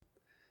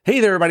Hey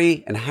there,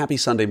 everybody, and happy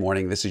Sunday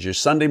morning. This is your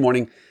Sunday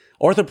morning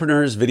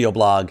Orthopreneurs video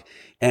blog,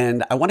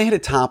 and I want to hit a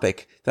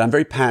topic that I'm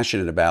very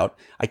passionate about.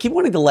 I keep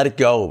wanting to let it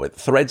go, but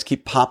threads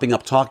keep popping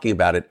up talking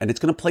about it, and it's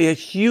going to play a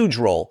huge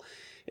role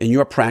in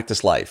your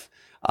practice life.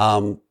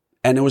 And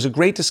there was a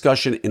great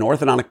discussion in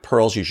Orthodontic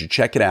Pearls. You should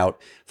check it out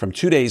from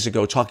 2 days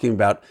ago, talking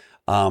about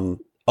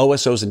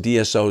OSOs and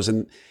DSOs.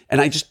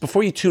 And I just,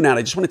 before you tune out,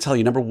 I just want to tell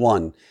you, number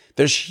one,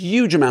 there's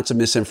huge amounts of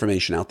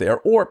misinformation out there,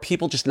 or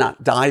people just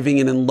not diving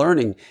in and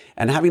learning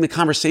and having the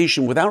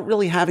conversation without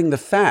really having the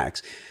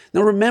facts.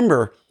 Now,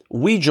 remember,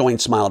 we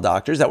joined Smile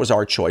Doctors. That was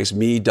our choice.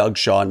 Me, Doug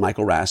Shaw, and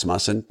Michael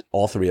Rasmussen,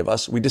 all three of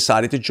us. We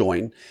decided to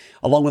join,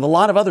 along with a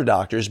lot of other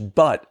doctors,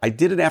 but I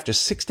did it after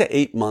 6 to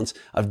 8 months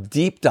of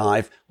deep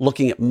dive,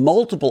 looking at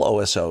multiple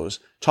OSOs,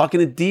 talking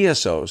to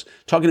DSOs,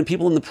 talking to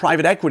people in the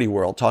private equity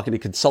world, talking to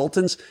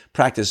consultants,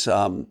 practice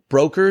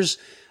brokers,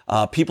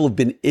 people who've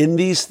been in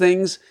these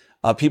things,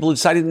 people who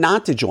decided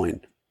not to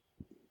join.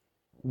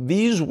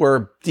 These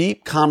were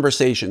deep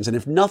conversations. And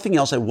if nothing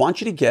else, I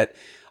want you to get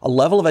a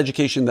level of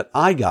education that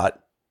I got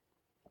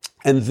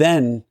and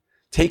then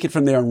take it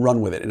from there and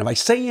run with it. And if I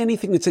say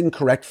anything that's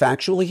incorrect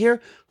factually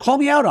here, call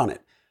me out on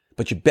it.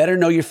 But you better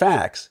know your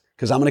facts,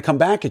 because I'm going to come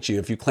back at you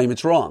if you claim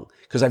it's wrong,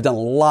 because I've done a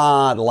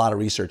lot of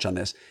research on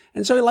this.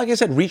 And so, like I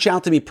said, reach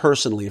out to me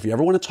personally if you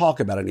ever want to talk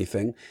about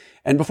anything.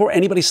 And before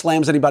anybody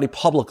slams anybody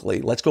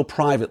publicly, let's go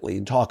privately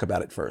and talk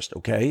about it first,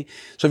 okay?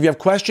 So if you have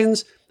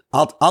questions,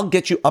 I'll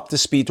get you up to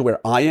speed to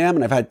where I am.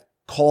 And I've had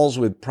calls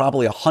with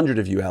probably 100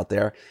 of you out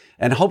there.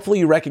 And hopefully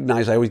you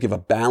recognize I always give a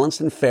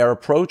balanced and fair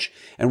approach.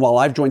 And while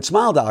I've joined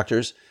Smile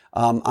Doctors,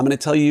 I'm going to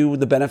tell you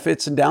the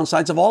benefits and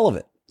downsides of all of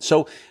it.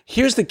 So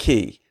here's the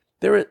key.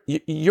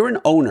 You're an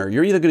owner.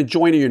 You're either going to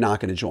join or you're not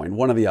going to join,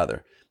 one or the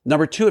other.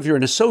 Number two, if you're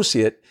an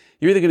associate,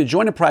 you're either going to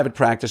join a private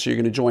practice or you're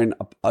going to join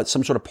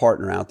some sort of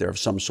partner out there of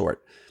some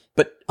sort.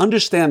 But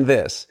understand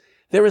this,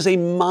 there is a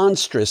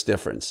monstrous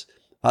difference.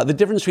 The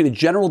difference between a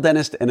general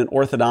dentist and an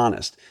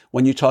orthodontist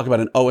when you talk about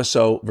an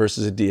OSO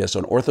versus a DSO,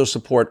 an ortho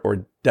support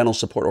or dental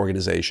support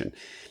organization.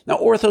 Now,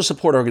 ortho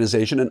support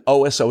organization, an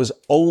OSO, is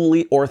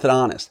only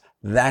orthodontist.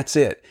 That's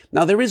it.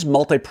 Now, there is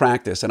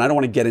multi-practice, and I don't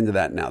want to get into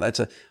that now.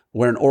 That's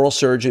where an oral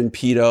surgeon,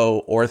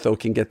 pedo, ortho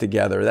can get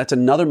together. That's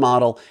another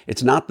model.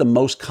 It's not the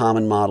most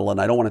common model,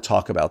 and I don't want to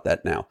talk about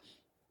that now.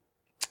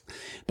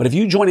 But if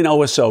you join an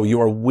OSO,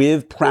 you are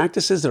with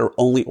practices that are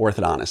only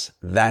orthodontists.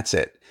 That's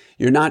it.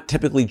 You're not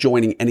typically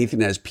joining anything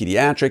that is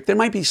pediatric. There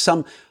might be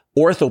some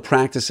ortho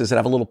practices that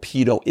have a little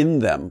pedo in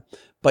them,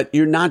 but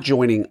you're not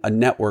joining a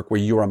network where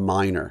you're a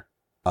minor,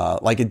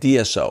 like a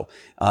DSO.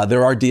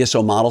 There are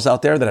DSO models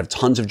out there that have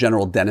tons of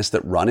general dentists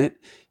that run it.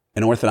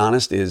 An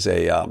orthodontist is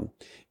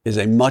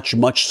a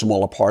much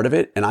smaller part of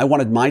it. And I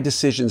wanted my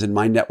decisions in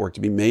my network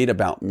to be made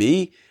about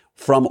me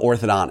from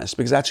orthodontists,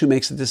 because that's who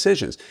makes the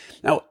decisions.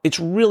 Now, it's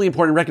really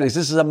important to recognize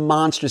this is a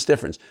monstrous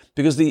difference,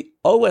 because the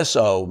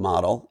OSO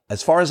model,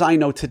 as far as I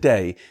know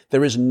today,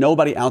 there is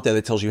nobody out there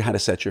that tells you how to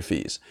set your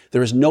fees.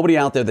 There is nobody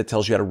out there that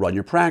tells you how to run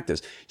your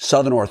practice.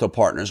 Southern Ortho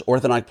Partners,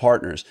 Orthodontic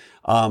Partners,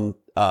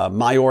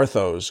 My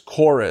Orthos,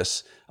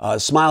 Chorus,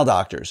 Smile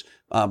Doctors.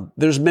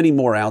 There's many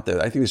more out there.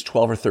 I think there's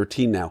 12 or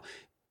 13 now.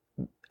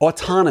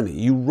 Autonomy.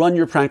 You run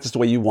your practice the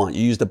way you want.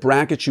 You use the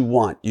brackets you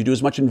want. You do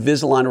as much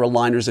Invisalign or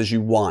aligners as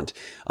you want.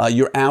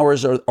 Your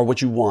hours are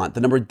what you want. The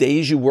number of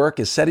days you work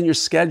is set in your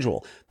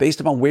schedule based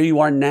upon where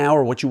you are now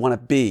or what you want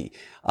to be.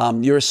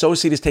 Your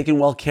associate is taken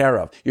well care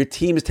of. Your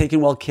team is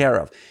taken well care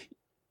of.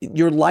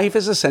 Your life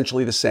is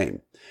essentially the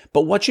same.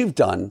 But what you've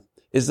done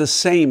is the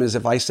same as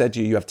if I said to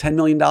you, you have $10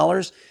 million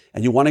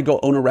and you want to go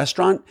own a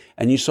restaurant,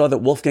 and you saw that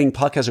Wolfgang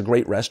Puck has a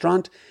great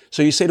restaurant.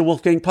 So you say to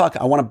Wolfgang Puck,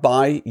 I want to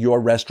buy your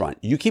restaurant.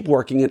 You keep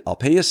working it. I'll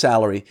pay you a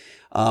salary,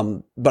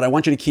 but I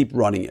want you to keep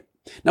running it.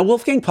 Now,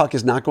 Wolfgang Puck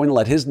is not going to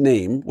let his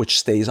name, which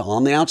stays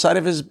on the outside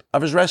of his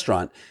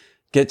restaurant,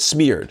 get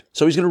smeared.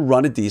 So he's going to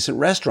run a decent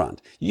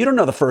restaurant. You don't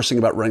know the first thing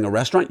about running a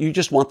restaurant. You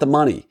just want the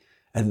money.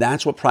 And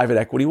that's what private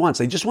equity wants.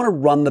 They just want to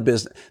run the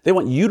business. They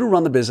want you to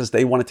run the business.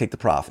 They want to take the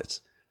profits,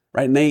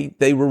 right? And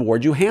they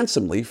reward you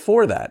handsomely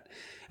for that.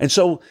 And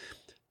so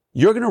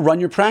you're going to run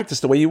your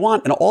practice the way you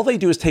want. And all they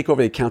do is take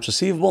over the accounts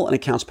receivable and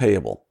accounts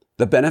payable.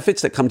 The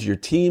benefits that come to your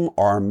team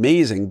are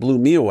amazing, blew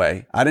me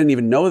away. I didn't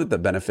even know that the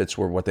benefits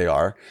were what they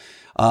are.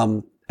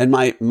 And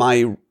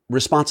my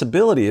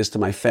responsibility is to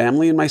my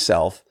family and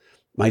myself,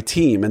 my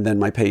team, and then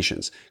my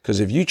patients. Because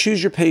if you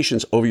choose your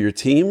patients over your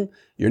team,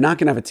 you're not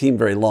going to have a team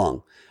very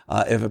long.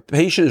 If a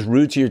patient is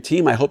rude to your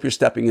team, I hope you're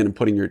stepping in and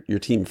putting your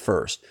team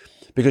first.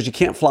 Because you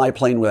can't fly a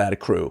plane without a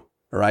crew.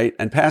 All right.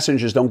 And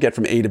passengers don't get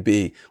from A to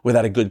B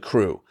without a good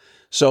crew.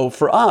 So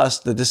for us,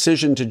 the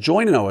decision to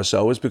join an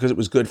OSO is because it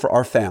was good for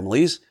our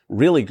families,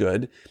 really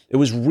good. It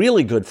was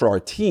really good for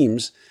our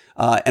teams,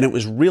 and it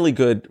was really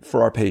good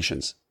for our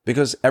patients,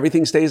 because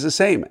everything stays the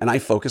same. And I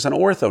focus on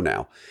ortho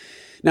now.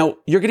 Now,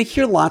 you're going to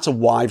hear lots of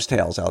wives'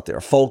 tales out there,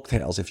 folk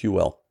tales, if you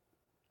will,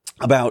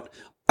 about,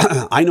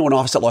 I know an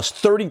office that lost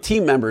 30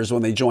 team members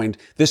when they joined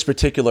this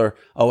particular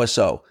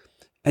OSO.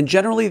 And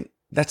generally,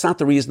 that's not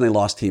the reason they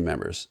lost team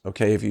members.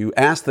 Okay. If you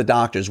ask the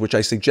doctors, which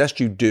I suggest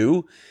you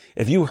do,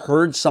 if you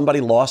heard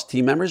somebody lost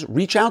team members,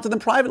 reach out to them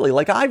privately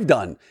like I've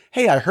done.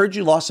 Hey, I heard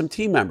you lost some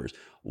team members.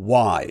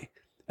 Why?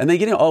 And they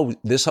get, oh,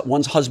 this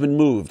one's husband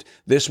moved.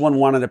 This one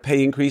wanted a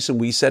pay increase. And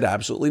we said,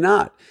 absolutely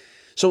not.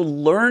 So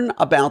learn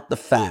about the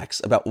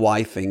facts about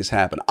why things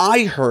happen.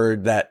 I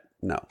heard that.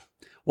 No,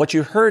 what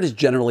you heard is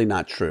generally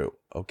not true.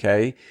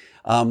 Okay.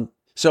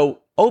 So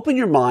open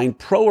your mind,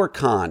 pro or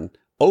con,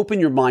 open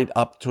your mind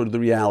up to the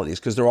realities,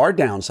 because there are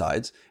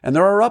downsides and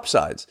there are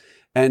upsides.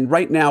 And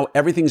right now,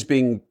 everything's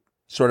being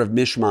sort of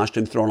mishmashed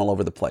and thrown all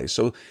over the place.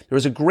 So there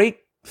was a great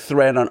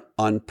thread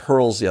on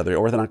Pearls the other day,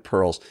 Orthodox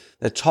Pearls,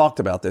 that talked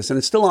about this, and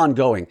it's still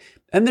ongoing.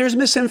 And there's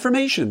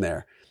misinformation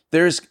there.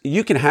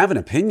 You can have an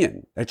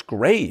opinion. That's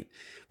great.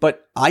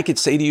 But I could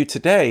say to you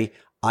today,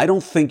 I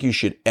don't think you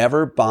should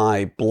ever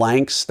buy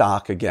blank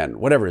stock again,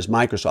 whatever it is,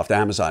 Microsoft,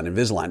 Amazon,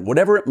 Invisalign,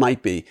 whatever it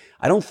might be.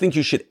 I don't think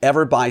you should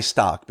ever buy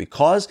stock,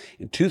 because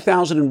in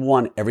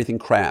 2001, everything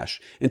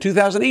crashed. In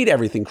 2008,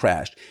 everything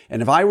crashed.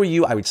 And if I were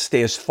you, I would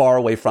stay as far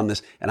away from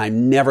this, and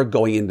I'm never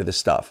going into this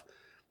stuff.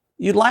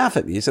 You'd laugh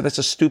at me. You said that's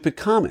a stupid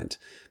comment,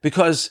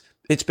 because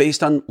it's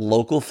based on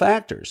local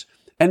factors.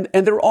 And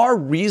there are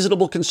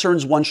reasonable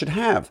concerns one should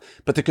have,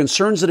 but the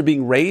concerns that are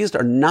being raised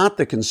are not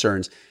the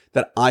concerns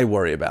that I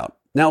worry about.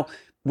 Now,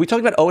 we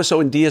talked about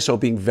OSO and DSO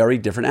being very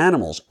different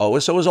animals.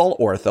 OSO is all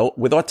ortho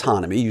with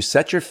autonomy. You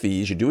set your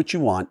fees. You do what you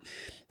want.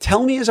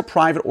 Tell me, as a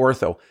private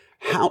ortho,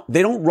 how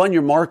they don't run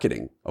your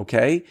marketing,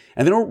 okay?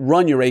 And they don't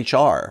run your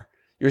HR.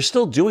 You're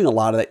still doing a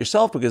lot of that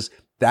yourself, because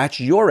that's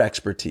your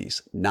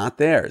expertise, not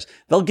theirs.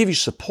 They'll give you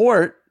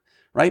support,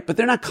 right? But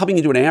they're not coming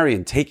into an area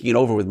and taking it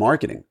over with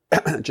marketing.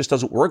 It just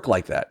doesn't work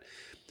like that.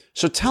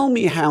 So tell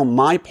me how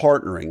my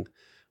partnering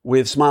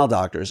with Smile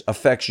Doctors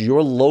affects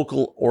your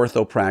local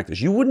ortho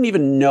practice. You wouldn't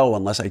even know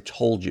unless I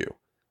told you.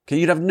 Okay,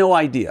 you'd have no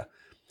idea.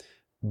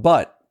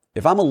 But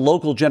if I'm a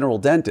local general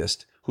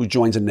dentist who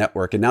joins a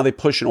network and now they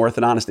push an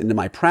orthodontist into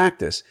my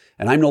practice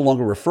and I'm no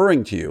longer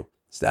referring to you,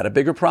 is that a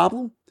bigger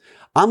problem?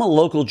 I'm a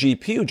local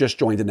GP who just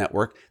joined a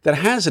network that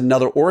has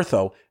another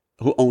ortho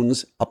who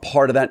owns a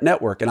part of that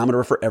network, and I'm going to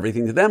refer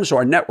everything to them so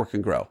our network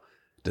can grow.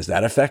 Does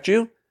that affect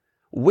you?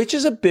 Which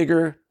is a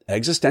bigger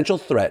existential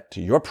threat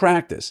to your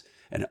practice,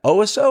 an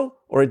OSO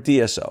or a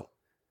DSO?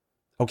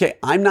 Okay,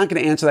 I'm not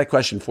going to answer that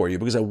question for you,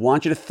 because I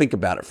want you to think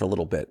about it for a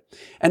little bit.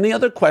 And the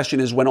other question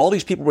is, when all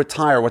these people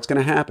retire, what's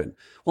going to happen?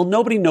 Well,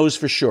 nobody knows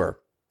for sure.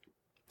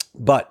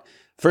 But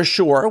for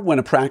sure, when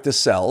a practice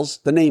sells,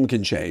 the name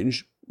can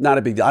change. Not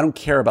a big deal. I don't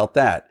care about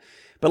that.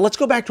 But let's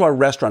go back to our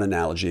restaurant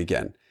analogy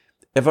again.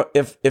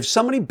 If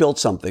somebody built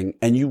something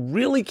and you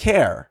really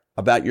care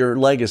about your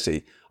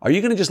legacy, are you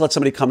going to just let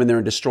somebody come in there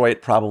and destroy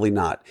it? Probably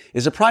not.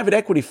 Is a private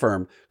equity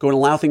firm going to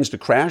allow things to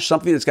crash?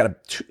 Something that's got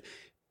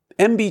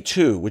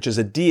MB2, which is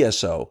a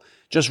DSO,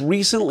 just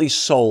recently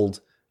sold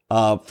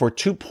for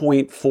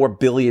 $2.4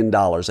 billion,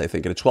 I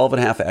think, at a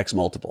 12.5x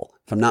multiple,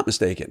 if I'm not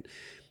mistaken.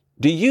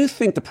 Do you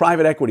think the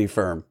private equity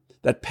firm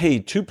that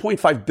paid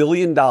 $2.5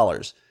 billion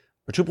or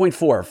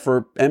 2.4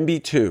 for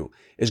MB2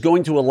 is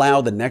going to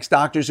allow the next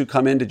doctors who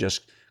come in to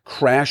just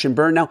crash and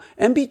burn? Now,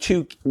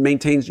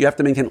 MB2 you have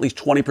to maintain at least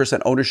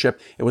 20% ownership.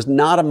 It was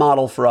not a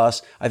model for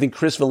us. I think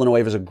Chris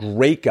Villanueva is a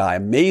great guy,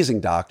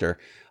 amazing doctor.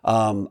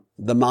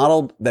 The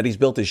model that he's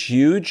built is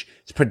huge.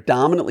 It's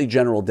predominantly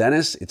general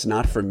dentists. It's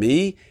not for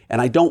me. And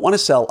I don't want to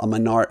sell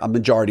a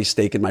majority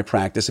stake in my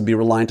practice and be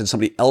reliant on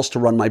somebody else to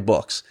run my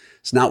books.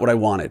 It's not what I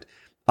wanted.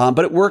 But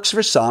it works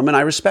for some, and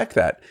I respect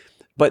that.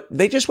 But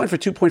they just went for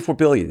 $2.4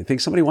 billion. You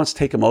think somebody wants to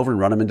take them over and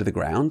run them into the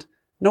ground?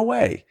 No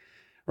way,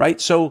 right?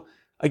 So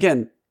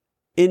again,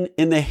 in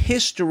the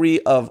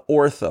history of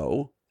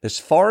ortho, as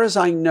far as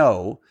I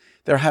know,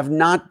 there have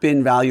not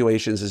been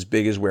valuations as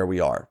big as where we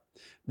are.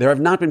 There have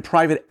not been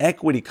private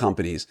equity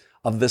companies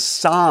of the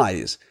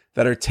size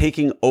that are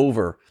taking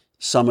over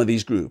some of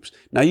these groups.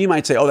 Now, you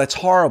might say, oh, that's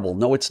horrible.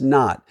 No, it's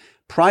not.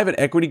 Private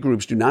equity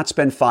groups do not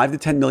spend $5 to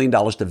 $10 million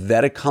to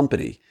vet a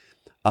company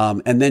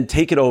and then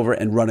take it over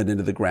and run it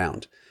into the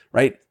ground,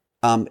 right?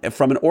 From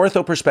an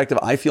ortho perspective,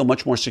 I feel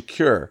much more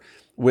secure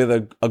with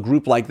a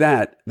group like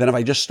that than if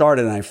I just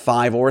started and I have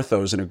 5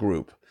 orthos in a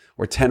group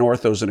or 10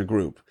 orthos in a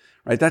group,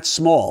 right? That's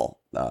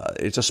small.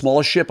 It's a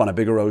smaller ship on a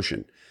bigger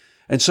ocean.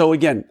 And so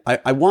again,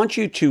 I want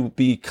you to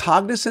be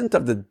cognizant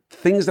of the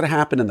things that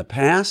happened in the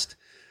past,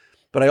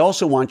 but I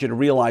also want you to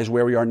realize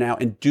where we are now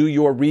and do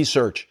your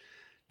research.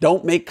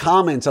 Don't make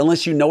comments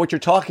unless you know what you're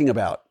talking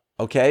about,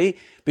 okay?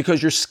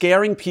 Because you're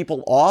scaring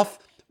people off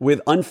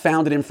with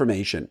unfounded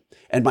information.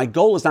 And my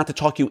goal is not to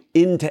talk you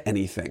into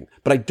anything,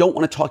 but I don't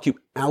want to talk you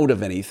out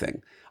of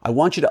anything. I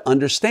want you to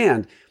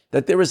understand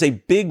that there is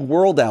a big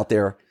world out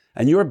there,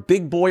 and you're a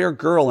big boy or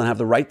girl and have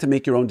the right to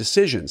make your own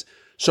decisions.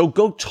 So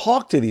go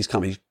talk to these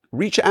companies.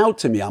 Reach out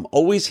to me. I'm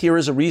always here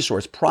as a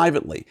resource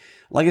privately.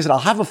 Like I said, I'll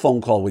have a phone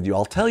call with you.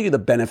 I'll tell you the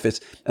benefits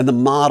and the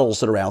models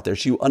that are out there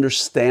so you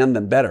understand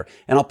them better.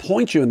 And I'll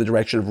point you in the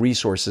direction of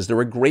resources. There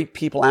are great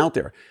people out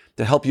there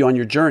to help you on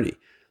your journey.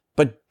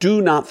 But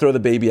do not throw the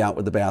baby out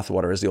with the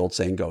bathwater, as the old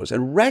saying goes.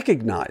 And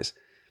recognize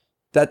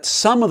that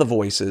some of the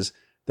voices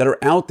that are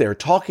out there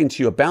talking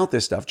to you about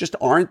this stuff just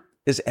aren't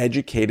as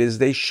educated as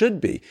they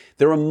should be.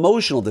 They're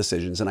emotional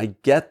decisions, and I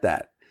get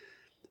that.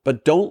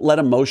 But don't let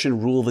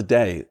emotion rule the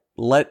day.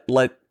 Let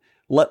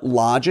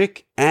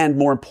logic and,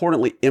 more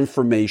importantly,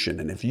 information.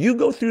 And if you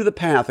go through the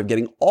path of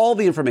getting all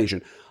the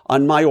information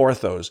on my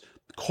orthos,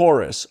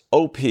 Chorus,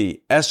 OP,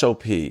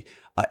 SOP,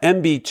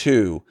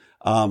 MB2,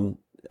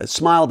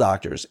 Smile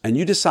Doctors, and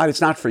you decide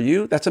it's not for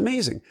you, that's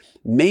amazing.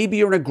 Maybe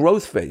you're in a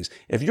growth phase.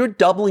 If you're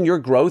doubling your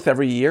growth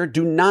every year,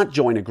 do not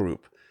join a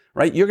group,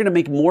 right? You're going to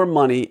make more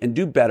money and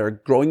do better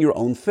growing your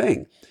own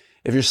thing.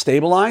 If you're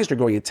stabilized or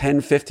growing at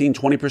 10, 15,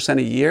 20%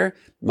 a year,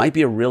 might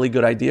be a really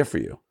good idea for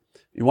you.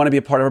 You want to be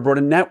a part of a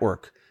broader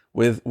network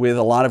with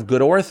a lot of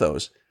good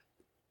orthos.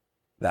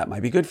 That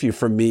might be good for you.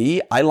 For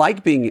me, I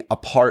like being a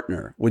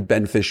partner with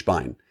Ben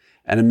Fishbein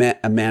and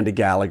Amanda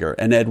Gallagher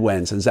and Ed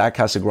Wentz and Zach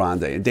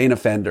Casagrande and Dana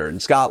Fender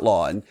and Scott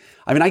Law. And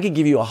I mean, I could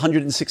give you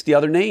 160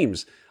 other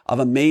names of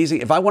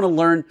amazing. If I want to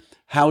learn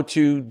how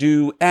to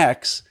do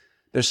X,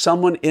 there's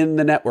someone in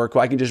the network who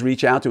I can just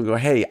reach out to and go,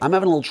 hey, I'm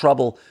having a little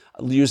trouble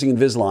using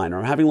Invisalign, or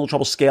I'm having a little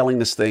trouble scaling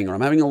this thing, or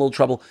I'm having a little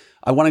trouble.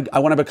 I want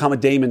to become a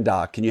Damon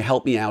doc. Can you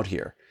help me out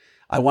here?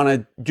 I want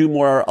to do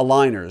more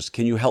aligners.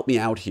 Can you help me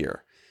out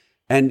here?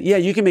 And yeah,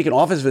 you can make an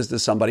office visit to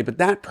somebody, but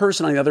that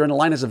person on the other end of the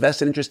line has a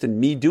vested interest in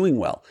me doing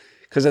well.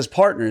 Because as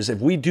partners, if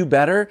we do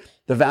better,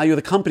 the value of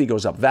the company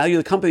goes up. Value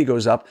of the company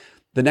goes up.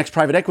 The next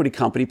private equity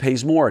company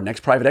pays more.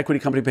 Next private equity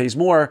company pays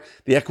more.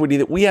 The equity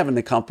that we have in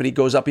the company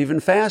goes up even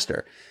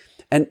faster.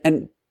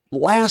 And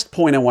last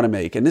point I want to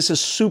make, and this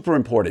is super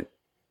important.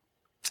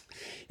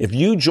 If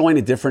you join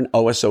a different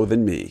OSO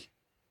than me,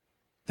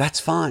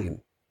 that's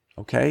fine,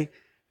 okay?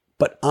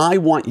 But I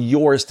want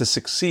yours to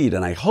succeed,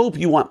 and I hope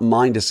you want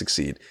mine to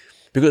succeed.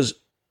 Because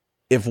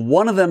if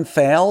one of them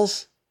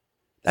fails,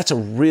 that's a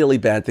really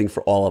bad thing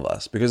for all of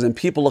us. Because then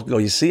people look and go,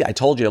 you see, I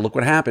told you, look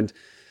what happened.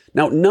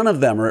 Now, none of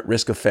them are at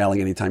risk of failing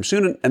anytime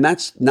soon. And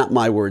that's not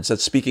my words.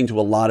 That's speaking to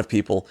a lot of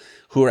people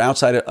who are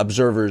outside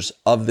observers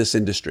of this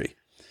industry.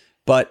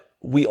 But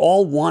we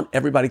all want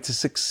everybody to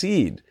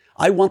succeed.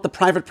 I want the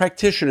private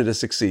practitioner to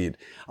succeed.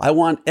 I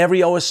want every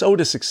OSO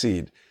to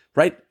succeed,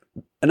 right?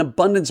 An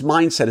abundance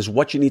mindset is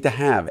what you need to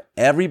have.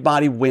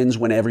 Everybody wins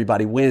when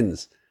everybody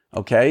wins,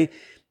 okay?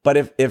 But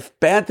if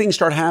bad things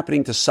start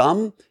happening to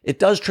some, it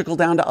does trickle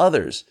down to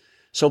others.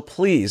 So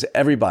please,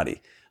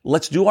 everybody,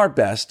 let's do our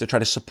best to try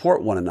to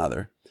support one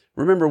another.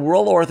 Remember, we're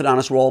all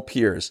orthodontists, we're all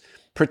peers.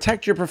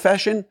 Protect your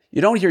profession.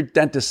 You don't hear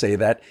dentists say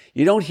that.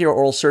 You don't hear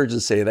oral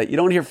surgeons say that. You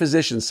don't hear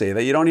physicians say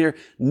that. You don't hear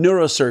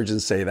neurosurgeons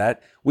say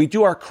that. We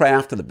do our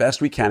craft to the best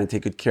we can and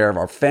take good care of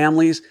our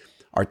families,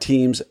 our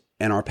teams,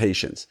 and our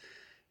patients.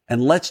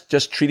 And let's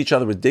just treat each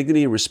other with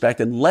dignity and respect.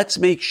 And let's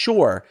make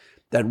sure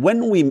that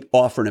when we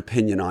offer an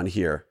opinion on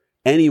here,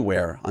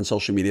 anywhere on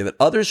social media, that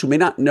others who may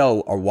not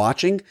know are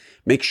watching,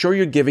 make sure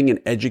you're giving an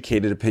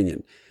educated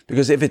opinion.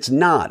 Because if it's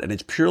not, and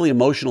it's purely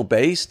emotional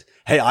based,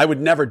 hey, I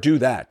would never do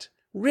that.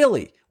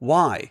 Really?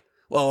 Why?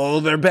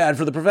 Well, they're bad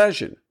for the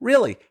profession.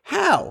 Really?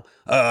 How?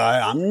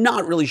 I'm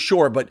not really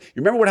sure, but you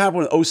remember what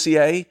happened with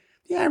OCA?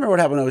 Yeah, I remember what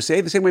happened with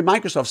OCA. The same way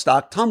Microsoft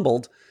stock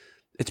tumbled,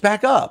 it's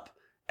back up.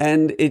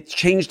 And it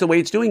changed the way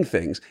it's doing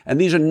things. And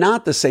these are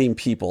not the same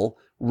people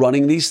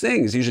running these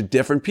things. These are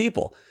different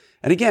people.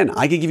 And again,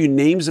 I can give you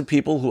names of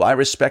people who I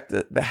respect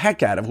the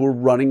heck out of who are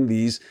running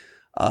these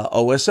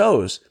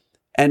OSOs.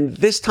 And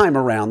this time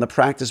around, the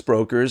practice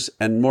brokers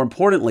and more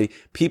importantly,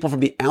 people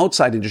from the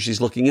outside industries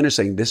looking in are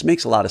saying, this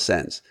makes a lot of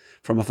sense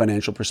from a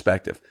financial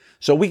perspective.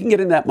 So we can get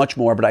into that much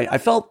more, but I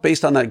felt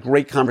based on that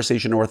great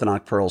conversation in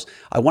Orthodontic Pearls,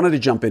 I wanted to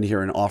jump in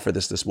here and offer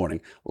this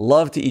morning.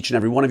 Love to each and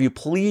every one of you.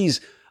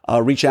 Please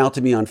reach out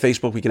to me on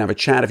Facebook. We can have a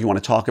chat if you want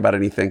to talk about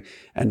anything.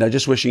 And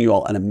just wishing you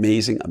all an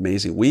amazing,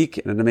 amazing week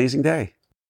and an amazing day.